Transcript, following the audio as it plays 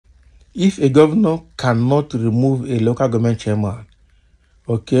If a governor cannot remove a local government chairman,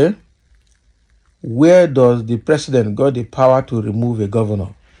 okay, where does the president got the power to remove a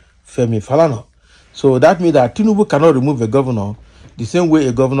governor? Femi Falana. So that means that Tinubu cannot remove a governor the same way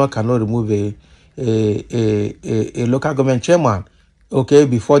a governor cannot remove a local government chairman, okay,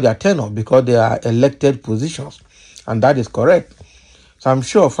 before their tenure, because they are elected positions. And that is correct. So I'm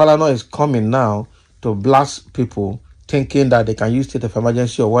sure Falana is coming now to blast people thinking that they can use state of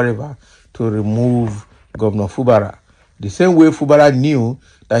emergency or whatever to remove Governor Fubara. The same way Fubara knew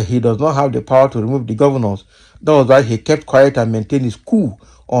that he does not have the power to remove the governors. That was why he kept quiet and maintained his cool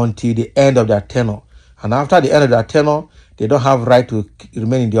until the end of their tenure. And after the end of their tenure, they don't have right to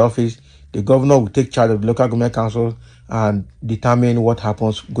remain in the office. The governor will take charge of the local government council and determine what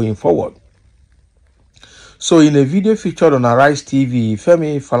happens going forward. So in a video featured on Arise TV,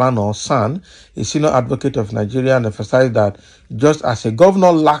 Femi Falana, son, a senior advocate of Nigeria, emphasized that just as a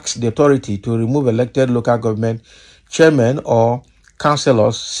governor lacks the authority to remove elected local government chairmen or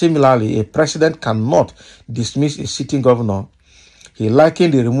councillors, similarly, a president cannot dismiss a sitting governor. He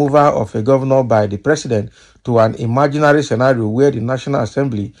likened the removal of a governor by the president to an imaginary scenario where the National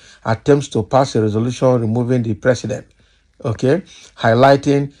Assembly attempts to pass a resolution removing the president, okay,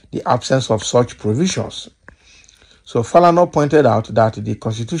 highlighting the absence of such provisions. So Falana pointed out that the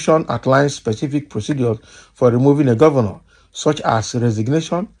Constitution outlines specific procedures for removing a governor, such as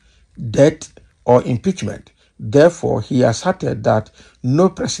resignation, death, or impeachment. Therefore, he asserted that no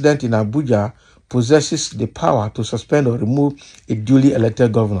president in Abuja possesses the power to suspend or remove a duly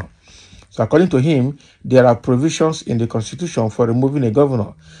elected governor. So according to him, there are provisions in the Constitution for removing a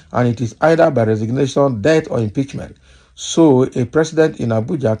governor, and it is either by resignation, death, or impeachment. So a president in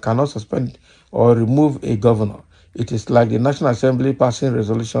Abuja cannot suspend or remove a governor. It is like the National Assembly passing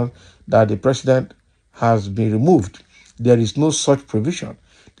resolution that the president has been removed. There is no such provision.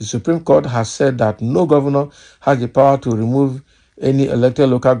 The Supreme Court has said that no governor has the power to remove any elected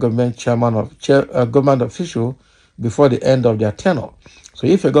local government chairman or government official before the end of their tenure. So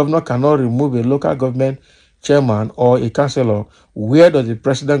if a governor cannot remove a local government chairman or a councillor, where does the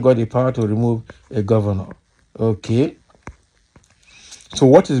president got the power to remove a governor? Okay. So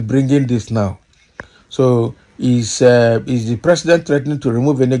what is bringing this now? So is the president threatening to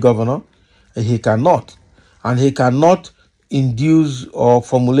remove any governor? He cannot. And he cannot induce or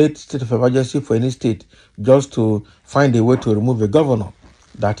formulate state of emergency for any state just to find a way to remove a governor.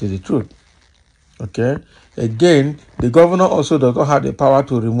 That is the truth. Okay. Again, the governor also does not have the power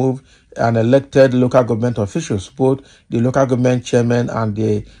to remove an elected local government officials, both the local government chairman and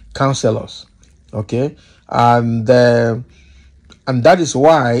the councillors. Okay. And that is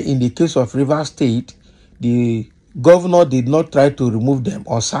why in the case of Rivers State, the governor did not try to remove them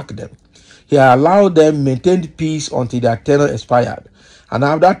or sack them. He allowed them maintained peace until their tenure expired. And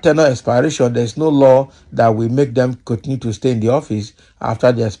after tenure expiration, there is no law that will make them continue to stay in the office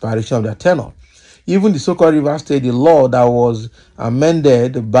after the expiration of their tenure. Even the so-called Rivers State, the law that was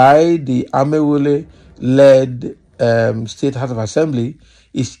amended by the Amewole-led State House of Assembly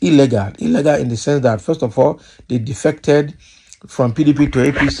is illegal. Illegal in the sense that, first of all, they defected from PDP to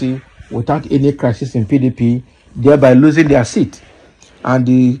APC without any crisis in PDP, thereby losing their seat. And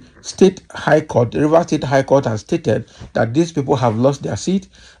the State High Court, the Rivers State High Court, has stated that these people have lost their seat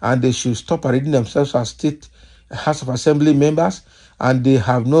and they should stop parading themselves as State House of Assembly members, and they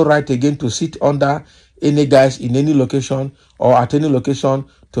have no right again to sit under any guys in any location or at any location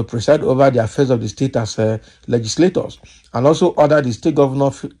to preside over the affairs of the state as legislators, and also order the state governor,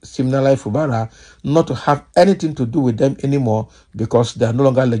 Siminalayi Fubara, not to have anything to do with them anymore because they are no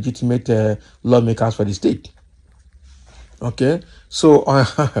longer legitimate lawmakers for the state. Okay, so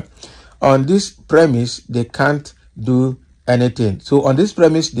on this premise, they can't do anything. So on this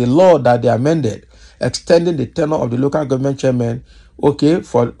premise, the law that they amended, extending the tenure of the local government chairman, okay,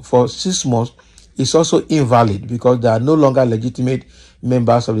 for 6 months, is also invalid because they are no longer legitimate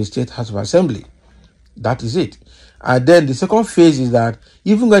members of the State House of Assembly. That is it. And then the second phase is that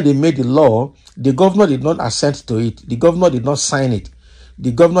even when they made the law, the governor did not assent to it. The governor did not sign it.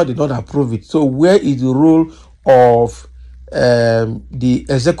 The governor did not approve it. So where is the role of the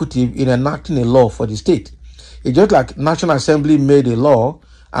executive in enacting a law for the state? It's just like National Assembly made a law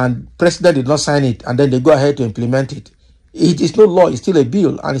and president did not sign it and then they go ahead to implement it. It is no law, it's still a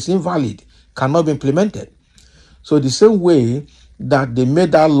bill and it's invalid, cannot be implemented. So the same way that they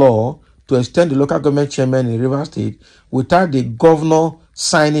made that law to extend the local government chairman in Rivers State without the governor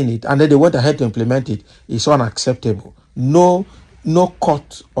signing it and then they went ahead to implement it, is unacceptable. No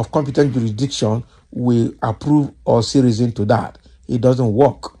court of competent jurisdiction will approve or see reason to that. It doesn't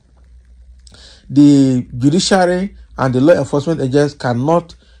work. The judiciary and the law enforcement agents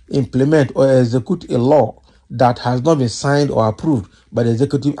cannot implement or execute a law that has not been signed or approved by the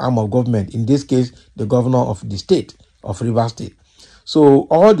executive arm of government, in this case, the governor of the state of Rivers State. So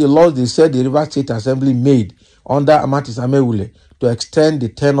all the laws they said the Rivers State Assembly made under Amartey Samewule to extend the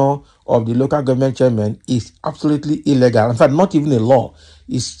tenure of the local government chairman is absolutely illegal. In fact, not even a law.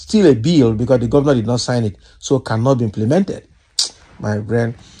 It's still a bill because the governor did not sign it, so cannot be implemented. My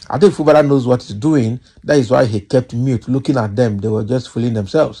friend, I think Fubara knows what he's doing. That is why he kept mute, looking at them. They were just fooling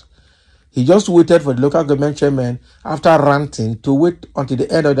themselves. He just waited for the local government chairman after ranting to wait until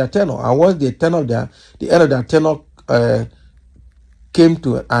the end of their tenure. And once the end of their tenure came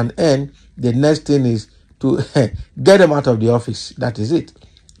to an end, the next thing is to get them out of the office. That is it.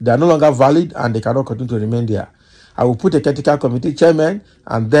 They are no longer valid and they cannot continue to remain there. I will put a critical committee chairman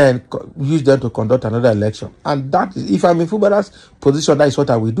and then use them to conduct another election. And that is, if I'm in Fubara's position, that is what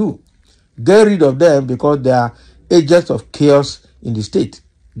I will do. Get rid of them because they are agents of chaos in the state.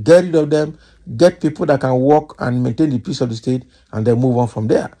 Get rid of them, get people that can work and maintain the peace of the state, and then move on from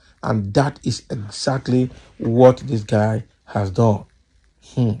there. And that is exactly what this guy has done.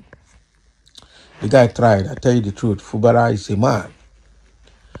 The guy tried. I tell you the truth. Fubara is a man.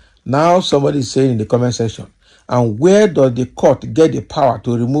 Now somebody is saying in the comment section, and where does the court get the power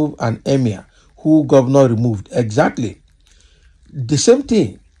to remove an emir who governor removed? Exactly. The same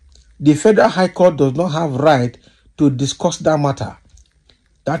thing. The Federal High Court does not have right to discuss that matter.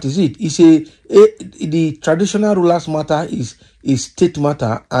 That is it. It's the traditional rulers matter is state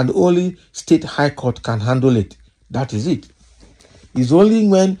matter, and only state high court can handle it. That is it. It's only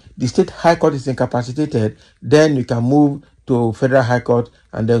when the state high court is incapacitated, then you can move to Federal High Court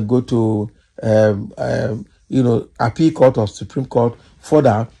and then go to appeal court or Supreme Court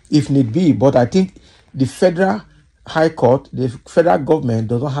further if need be. But I think the Federal High Court, the federal government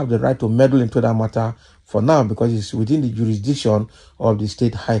does not have the right to meddle into that matter for now because it's within the jurisdiction of the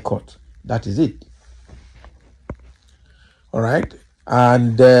state high court. That is it. All right.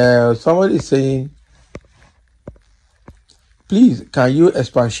 And somebody is saying, please, can you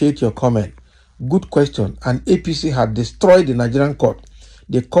expatiate your comment? Good question. An APC had destroyed the Nigerian court.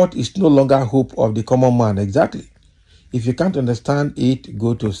 The court is no longer hope of the common man. Exactly. If you can't understand it,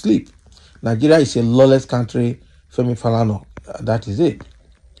 go to sleep. Nigeria is a lawless country. Femi Falana. That is it.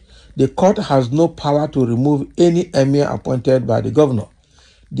 The court has no power to remove any emir appointed by the governor.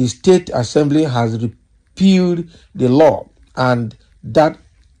 The state assembly has repealed the law, and that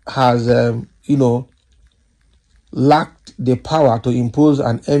has, lacked the power to impose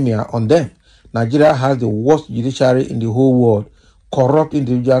an emir on them. Nigeria has the worst judiciary in the whole world. Corrupt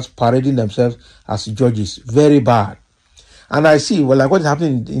individuals parading themselves as judges. Very bad. And I see, well, like what is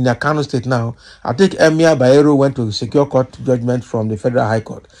happening in the Kano state now, I think Emir Bayero went to secure court judgment from the Federal High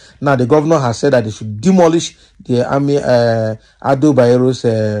Court. Now, the governor has said that they should demolish the Ado Bayero's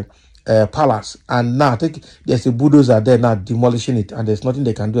palace. And now, I think there's a bulldozer there now demolishing it, and there's nothing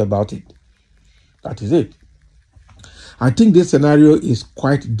they can do about it. That is it. I think this scenario is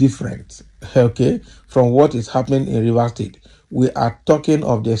quite different, okay, from what is happening in Rivers State. We are talking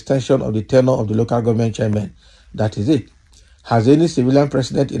of the extension of the tenure of the local government chairman. That is it. Has any civilian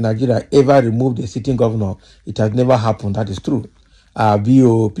president in Nigeria ever removed a sitting governor? It has never happened. That is true.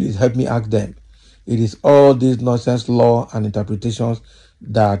 BO, please help me ask them. It is all these nonsense law and interpretations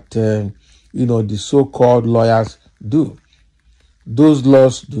that, the so-called lawyers do. Those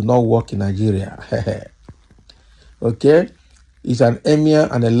laws do not work in Nigeria. Okay? Is an emir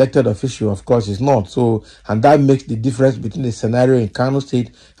an elected official? Of course, it's not. So, and that makes the difference between the scenario in Kano State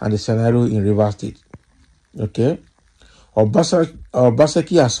and the scenario in Rivers State. Okay?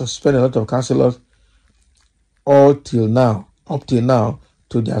 Obaseki has suspended a lot of councillors up till now,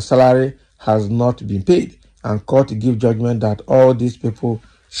 to their salary has not been paid. And court give judgment that all these people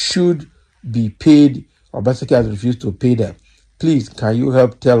should be paid. Obaseki has refused to pay them. Please, can you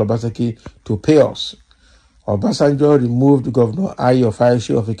help tell Obaseki to pay us? Obasanjo removed Governor Ayo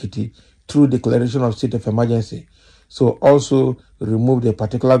Fayeshe of Ekiti through declaration of state of emergency. So also removed a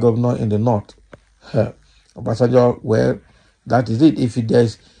particular governor in the north. Obasanjo, well, that is it. If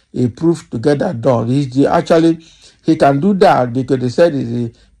there's a proof to get that done, he can do that because they said he's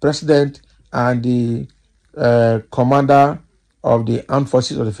the president and the commander of the armed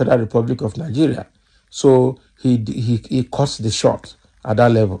forces of the Federal Republic of Nigeria. So he cuts the shot at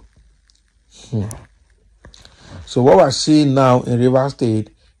that level. So what we're seeing now in Rivers State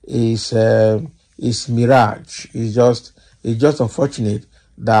is mirage. It's just unfortunate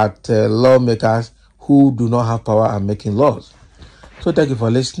that lawmakers who do not have power are making laws. So thank you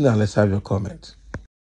for listening, and let's have your comments.